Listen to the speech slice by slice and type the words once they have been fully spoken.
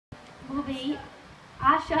will be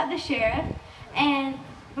I Shot the Sheriff. And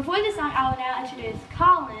before the song, I will now introduce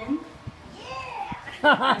Colin.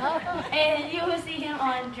 And you will see him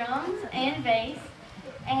on drums and bass.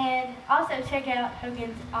 And also check out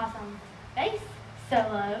Hogan's awesome bass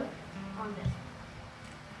solo on this.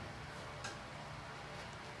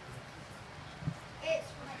 It's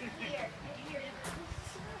right here.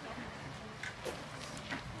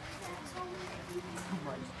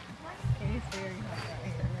 It's very hot out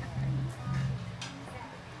here.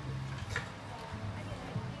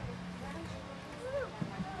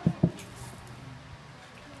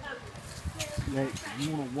 Lex, you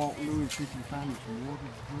want to walk Louis see if you find me some water?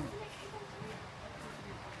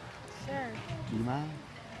 Sure. Do you mind?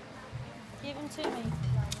 Give him to me.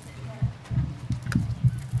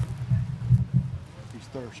 He's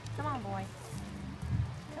thirsty. Come on, boy.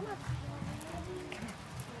 Come on.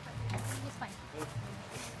 This way.